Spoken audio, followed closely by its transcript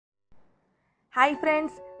Hi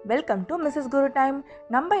friends, welcome to Mrs Guru time.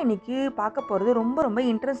 நம்ம இன்னைக்கு பார்க்க போகிறது ரொம்ப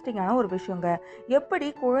இன்ட்ரெஸ்டிங்கான ஒரு விஷயங்க. எப்படி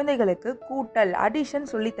குழந்தைகளுக்கு கூட்டல் அடிஷன்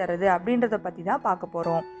சொல்லித்தரது அப்படின்றத பற்றி தான் பார்க்க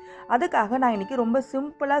போகிறோம். அதுக்காக நான் இன்றைக்கி ரொம்ப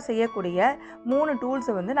சிம்பிளாக செய்யக்கூடிய 3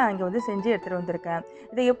 டூல்ஸை நான் இங்கே செஞ்சு எடுத்துகிட்டு வந்திருக்கேன்.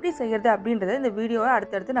 இதை எப்படி செய்கிறது அப்படின்றத இந்த வீடியோவை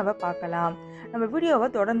அடுத்தடுத்து நம்ம பார்க்கலாம். நம்ம வீடியோவை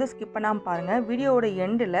தொடர்ந்து ஸ்கிப் பண்ணாமல் பாருங்கள். வீடியோவோட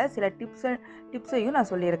எண்டில் சில டிப்ஸையும்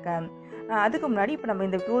நான் சொல்லியிருக்கேன். அதுக்கு முன்னாடி இப்போ நம்ம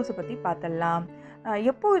இந்த டூல்ஸை பற்றி பார்த்துடலாம்.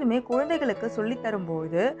 எப்போதுமே குழந்தைகளுக்கு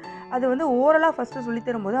சொல்லித்தரும்போது அது ஓரலாக ஃபஸ்ட்டு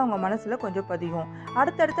சொல்லித்தரும்போது அவங்க மனசில் கொஞ்சம் பதியும்.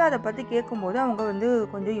 அடுத்தடுத்து அதை பற்றி கேட்கும்போது அவங்க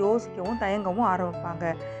கொஞ்சம் யோசிக்கவும் தயங்கவும்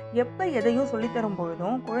ஆரம்பிப்பாங்க. எப்போ எதையும்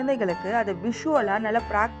சொல்லித்தரும்பொழுதும் குழந்தைகளுக்கு அதை விஷுவலாக நல்லா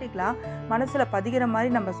ப்ராக்டிக்கலாக மனசில் பதிகிற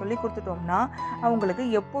மாதிரி நம்ம சொல்லி கொடுத்துட்டோம்னா அவங்களுக்கு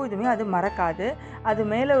எப்போதுமே அது மறக்காது. அது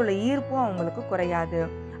மேலே உள்ள ஈர்ப்பும் அவங்களுக்கு குறையாது.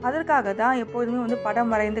 அதற்காக தான் எப்போதுமே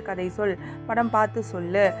படம் வரைந்து கதை சொல், படம் பார்த்து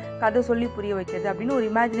சொல்லு, கதை சொல்லி புரிய வைக்கிறது அப்படின்னு ஒரு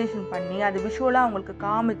இமேஜினேஷன் பண்ணி அது விஷுவலாக அவங்களுக்கு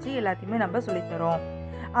காமிச்சு எல்லாத்தையுமே நம்ம சொல்லித்தரோம்.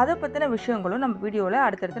 அதை பற்றின விஷயங்களும் நம்ம வீடியோவில்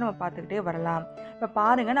அடுத்தடுத்து நம்ம பார்த்துக்கிட்டே வரலாம். இப்போ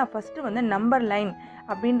பாருங்கள், நான் ஃபஸ்ட்டு நம்பர் லைன்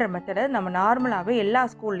அப்படின்ற மெத்தடை நம்ம நார்மலாகவே எல்லா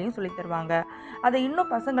ஸ்கூல்லையும் சொல்லித்தருவாங்க. அதை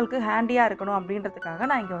இன்னும் பசங்களுக்கு ஹேண்டியாக இருக்கணும் அப்படின்றதுக்காக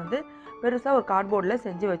நான் இங்கே பெருசாக ஒரு கார்ட்போர்டில்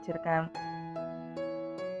செஞ்சு வச்சுருக்கேன்.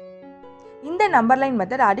 இந்த நம்பர் லைன்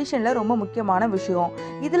மெத்தட் அடிஷனில் ரொம்ப முக்கியமான விஷயம்.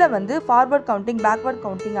 இதில் ஃபார்வர்ட் கவுண்டிங், பேக்வர்ட்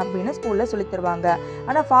கவுண்டிங் அப்படின்னு ஸ்கூலில் சொல்லி தருவாங்க.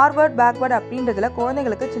 ஆனால் ஃபார்வர்ட் பேக்வர்ட் அப்படின்றதுல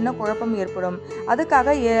குழந்தைங்களுக்கு சின்ன குழப்பம் ஏற்படும்.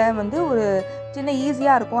 அதுக்காக ஒரு சின்ன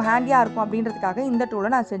ஈஸியாக இருக்கும், ஹேண்டியாக இருக்கும் அப்படின்றதுக்காக இந்த டூலை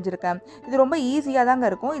நான் செஞ்சுருக்கேன். இது ரொம்ப ஈஸியாக தாங்க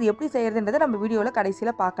இருக்கும். இது எப்படி செய்கிறதுன்றதை நம்ம வீடியோவில்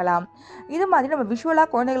கடைசியில் பார்க்கலாம். இது மாதிரி நம்ம விஷுவலாக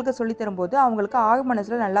குழந்தைகளுக்கு சொல்லி தரும்போது அவங்களுக்கு ஆழ்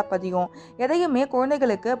மனசில் நல்லா பதியும். எதையுமே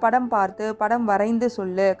குழந்தைகளுக்கு படம் பார்த்து படம் வரைந்து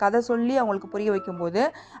சொல்லு, கதை சொல்லி அவங்களுக்கு புரிய வைக்கும்போது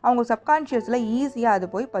அவங்க சப்கான்ஷியஸில் ஈஸியாக அது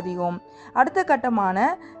போய் பதியும். அடுத்த கட்டமான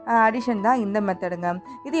அடிஷன் தான் இந்த மெத்தடுங்க.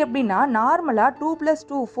 இது எப்படின்னா, நார்மலாக 2 +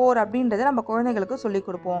 2 4 அப்படின்றத நம்ம குழந்தைகளுக்கு சொல்லிக்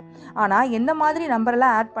கொடுப்போம். ஆனால் எந்த மாதிரி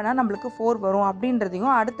நம்பரெல்லாம் ஆட் பண்ணால் நம்மளுக்கு 4 வரும்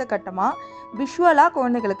அப்படின்றதையும் அடுத்த கட்டமாக விஷுவலாக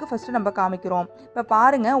குழந்தைகளுக்கு ஃபஸ்ட்டு நம்ம காமிக்கிறோம். இப்போ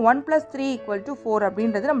பாருங்கள், 1 + 3 = 4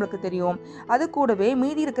 அப்படின்றது நம்மளுக்கு தெரியும். அது கூடவே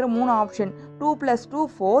மீதி இருக்கிற 3 ஆப்ஷன் 2 + 2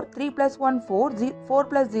 4, 3 + 1 4, 4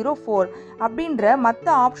 + 0 4 அப்படின்ற மற்ற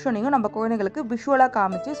ஆப்ஷனையும் நம்ம குழந்தைகளுக்கு விஷுவலாக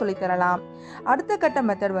காமிச்சு சொல்லித்தரலாம். அடுத்த கட்ட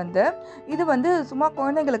மெத்தட் இது சும்மா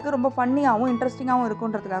குழந்தைங்களுக்கு ரொம்ப ஃபன்னியாகவும் இன்ட்ரெஸ்டிங்காகவும்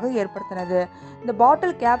இருக்குன்றதுக்காக ஏற்படுத்தினது. இந்த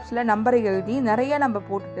பாட்டில் கேப்ஸில் நம்பரை எழுதி நிறைய நம்ம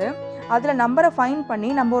போட்டுட்டு அதில் நம்பரை ஃபைண்ட் பண்ணி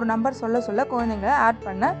நம்ம ஒரு நம்பர் சொல்ல குழந்தைங்க ஆட்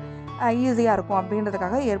பண்ண ஈஸியாக இருக்கும்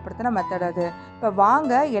அப்படின்றதுக்காக ஏற்படுத்தின மெத்தட் அது. இப்போ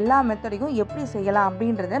வாங்க எல்லா மெத்தடையும் எப்படி செய்யலாம்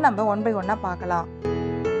அப்படின்றத நம்ம 1 by 1 பார்க்கலாம்.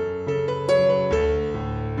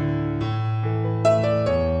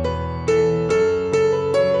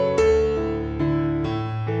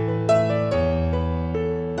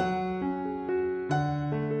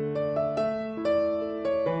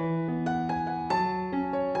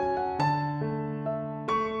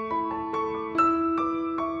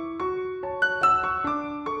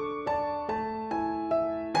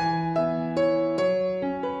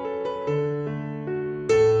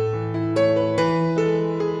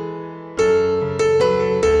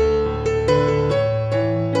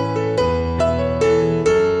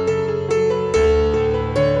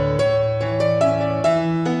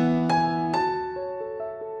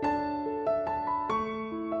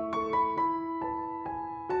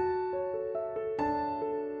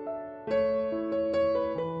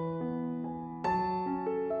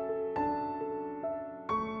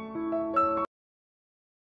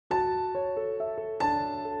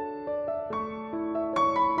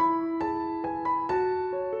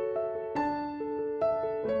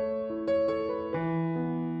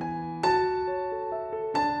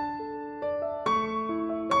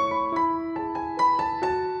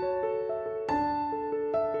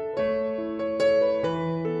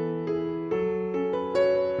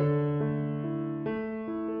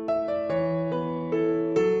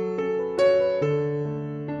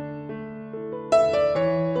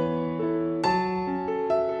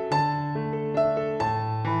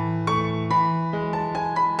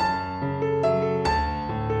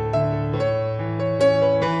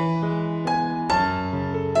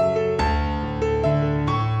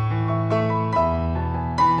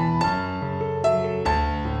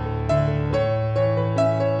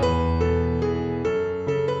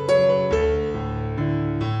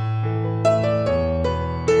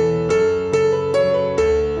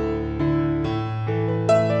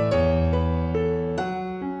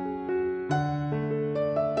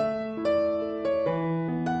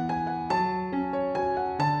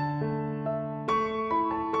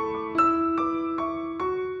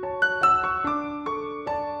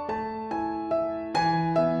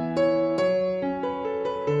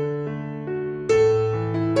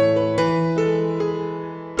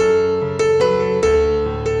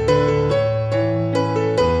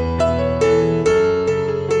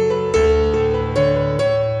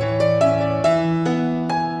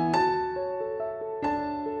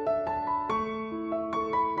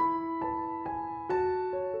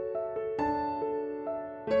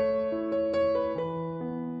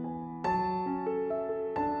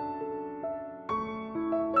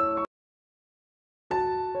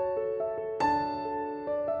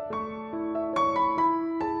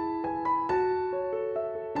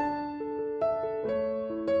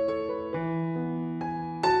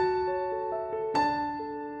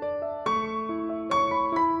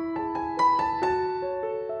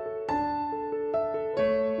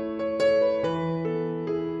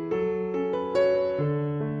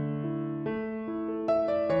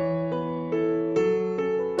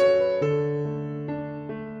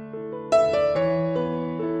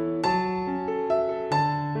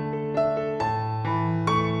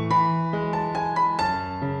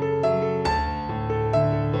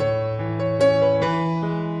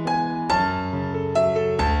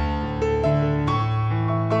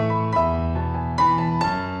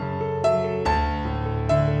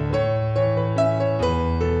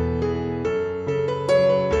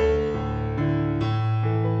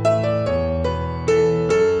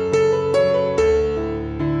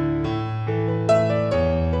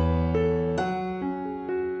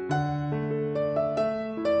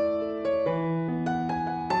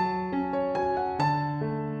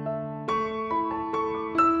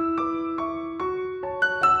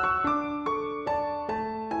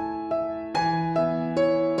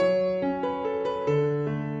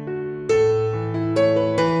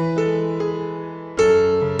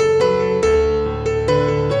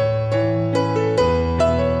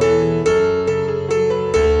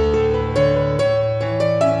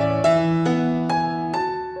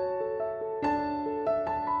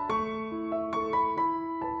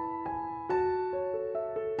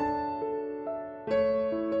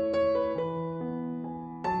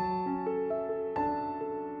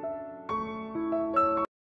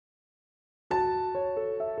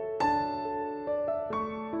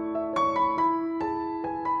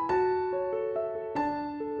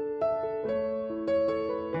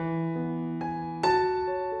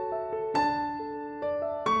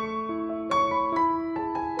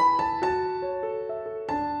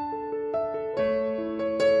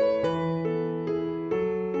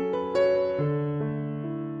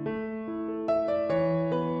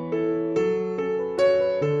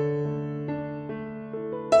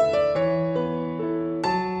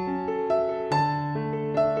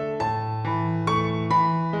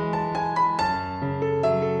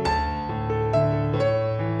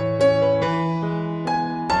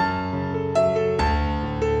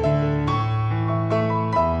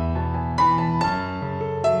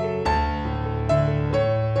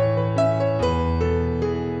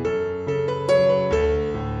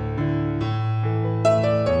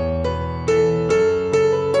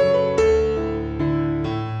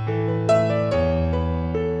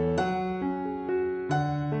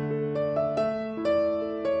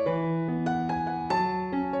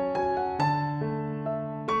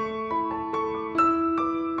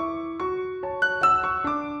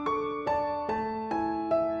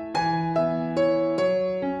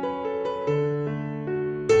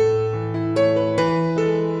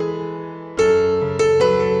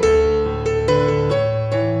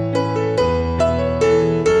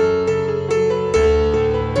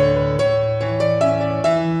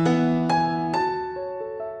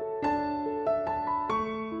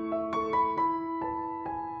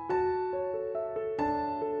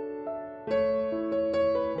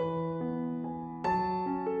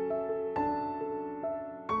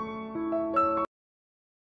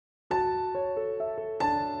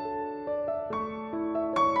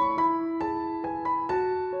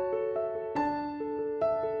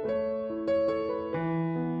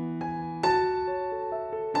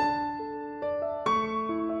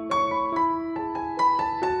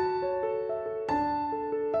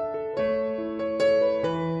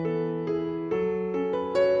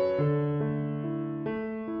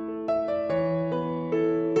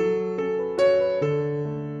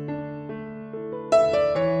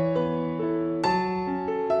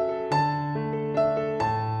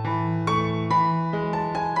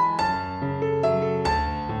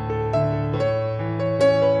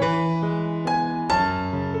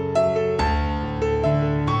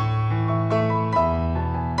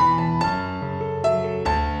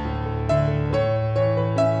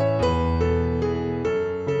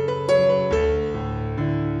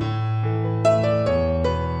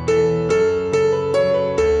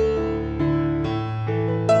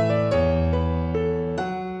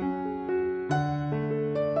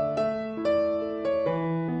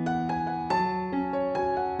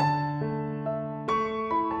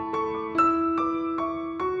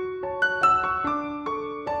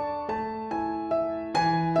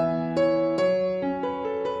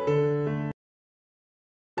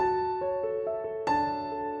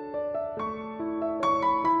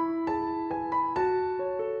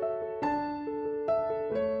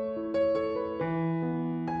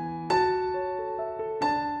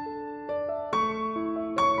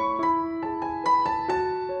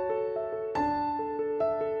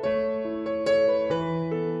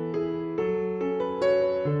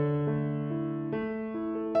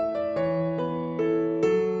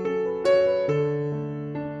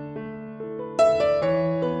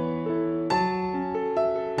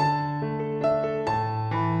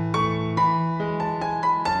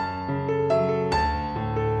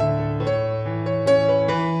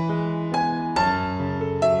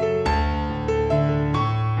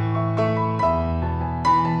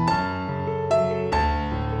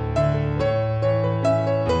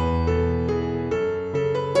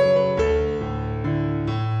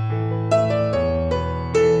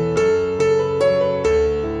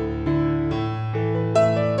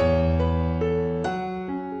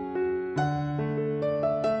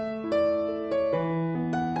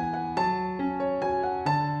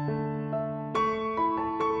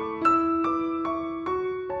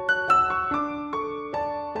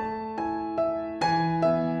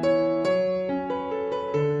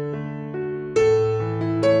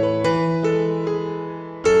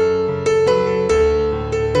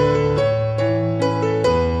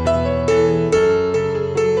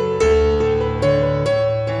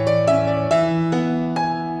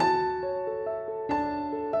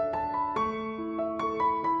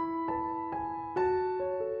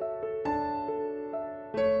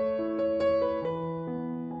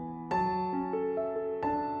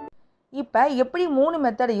 இப்போ எப்படி 3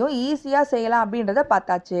 மெத்தடையும் ஈஸியாக செய்யலாம் அப்படின்றத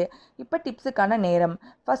பார்த்தாச்சு. இப்போ டிப்ஸுக்கான நேரம்.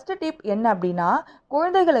 ஃபஸ்ட்டு டிப் என்ன அப்படின்னா,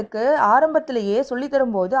 குழந்தைகளுக்கு ஆரம்பத்திலேயே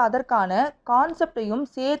சொல்லித்தரும்போது அதற்கான கான்செப்டையும்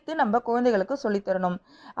சேர்த்து நம்ம குழந்தைகளுக்கு சொல்லித்தரணும்.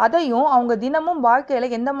 அதையும் அவங்க தினமும்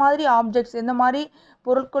வாழ்க்கையில் எந்த மாதிரி ஆப்ஜெக்ட்ஸ் எந்த மாதிரி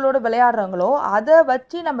பொருட்களோடு விளையாடுறாங்களோ அதை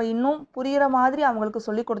வச்சு நம்ம இன்னும் புரிகிற மாதிரி அவங்களுக்கு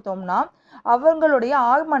சொல்லி கொடுத்தோம்னா அவங்களுடைய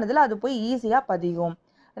ஆழ்மனதில் அது போய் ஈஸியாக பதியும்.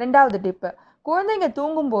 2வது டிப்பு, குழந்தைங்க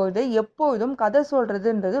தூங்கும்போது எப்பொழுதும் கதை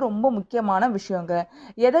சொல்கிறதுன்றது ரொம்ப முக்கியமான விஷயங்க.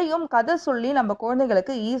 எதையும் கதை சொல்லி நம்ம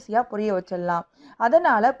குழந்தைங்களுக்கு ஈஸியாக புரிய வச்சிடலாம்.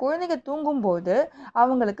 அதனால் குழந்தைங்க தூங்கும்போது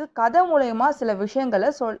அவங்களுக்கு கதை மூலயமா சில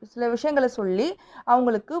விஷயங்களை சொல்லி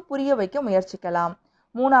அவங்களுக்கு புரிய வைக்க முயற்சிக்கலாம்.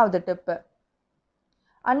 3வது டிப்பு,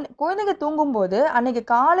 குழந்தைங்க தூங்கும்போது அன்னைக்கு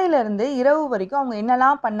காலையிலேருந்து இரவு வரைக்கும் அவங்க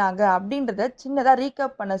என்னெல்லாம் பண்ணாங்க அப்படின்றத சின்னதாக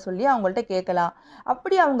ரீகேப் பண்ண சொல்லி அவங்கள்ட்ட கேட்கலாம்.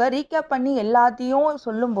 அப்படி அவங்க ரீகேப் பண்ணி எல்லாத்தையும்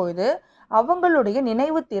சொல்லும்போது அவங்களுடைய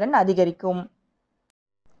நினைவுத்திறன் அதிகரிக்கும்.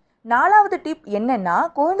 4வது டிப் என்னன்னா,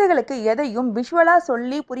 குழந்தைகளுக்கு எதையும் விஷுவலாக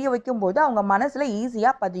சொல்லி புரிய வைக்கும்போது அவங்க மனசில்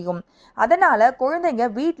ஈஸியாக பதியும். அதனால் குழந்தைங்க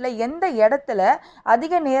வீட்டில் எந்த இடத்துல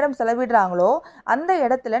அதிக நேரம் செலவிடுறாங்களோ அந்த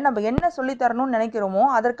இடத்துல நம்ம என்ன சொல்லித்தரணும்னு நினைக்கிறோமோ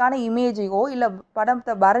அதற்கான இமேஜையோ இல்லை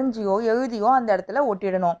படத்தை வரைஞ்சியோ எழுதியோ அந்த இடத்துல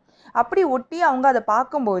ஒட்டிடணும். அப்படி ஒட்டி அவங்க அதை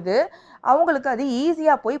பார்க்கும்போது அவங்களுக்கு அது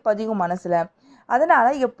ஈஸியாக போய் பதியும் மனசில்.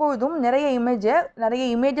 அதனால் எப்பொழுதும் நிறைய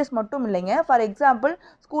இமேஜஸ் மட்டும் இல்லைங்க. ஃபார் எக்ஸாம்பிள்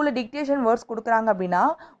ஸ்கூலில் டிக்டேஷன் வேர்ட்ஸ் கொடுக்குறாங்க அப்படின்னா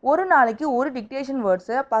ஒரு நாளைக்கு ஒரு டிக்டேஷன்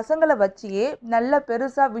வேர்ட்ஸை பசங்களை வச்சியே நல்ல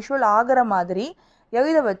பெருசாக விஷுவல் ஆகிற மாதிரி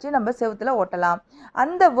எழுத வச்சு நம்ம செவுத்தில் ஒட்டலாம்.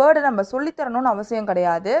 அந்த வேர்டை நம்ம சொல்லித்தரணும்னு அவசியம்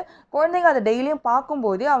கிடையாது. குழந்தைங்க அதை டெய்லியும்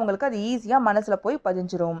பார்க்கும்போதே அவங்களுக்கு அது ஈஸியாக மனசில் போய்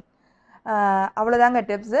பதிஞ்சிரும். அவ்வளோதாங்க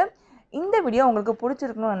டிப்ஸு. இந்த வீடியோ உங்களுக்கு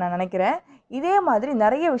பிடிச்சிருக்கணும்னு நான் நினைக்கிறேன். இதே மாதிரி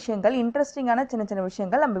நிறைய விஷயங்கள் இன்ட்ரெஸ்டிங்கான சின்ன சின்ன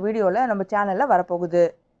விஷயங்கள் நம்ம சேனலில் வரப்போகுது.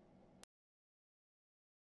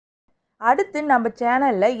 அடுத்து நம்ம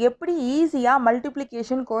சேனலில் எப்படி ஈஸியாக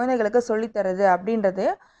மல்டிப்ளிகேஷன் குழந்தைகளுக்கு சொல்லித்தரது அப்படின்றது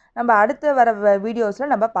நம்ம அடுத்து வர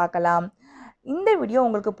வீடியோஸில் நம்ம பார்க்கலாம். இந்த வீடியோ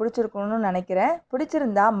உங்களுக்கு பிடிச்சிருக்கணும்னு நினைக்கிறேன்.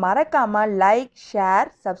 பிடிச்சிருந்தா மறக்காமல் லைக்,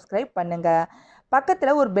 ஷேர், சப்ஸ்கிரைப் பண்ணுங்கள்.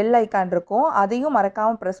 பக்கத்தில் ஒரு பெல் ஐக்கான் இருக்கும், அதையும்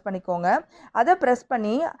மறக்காமல் ப்ரெஸ் பண்ணிக்கோங்க. அதை ப்ரெஸ்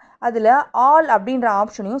பண்ணி அதில் ஆல் அப்படின்ற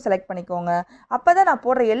ஆப்ஷனையும் செலக்ட் பண்ணிக்கோங்க. அப்போ தான் நான்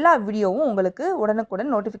போடுற எல்லா வீடியோவும் உங்களுக்கு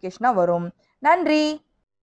உடனுக்குடன் நோட்டிஃபிகேஷனாக வரும். நன்றி.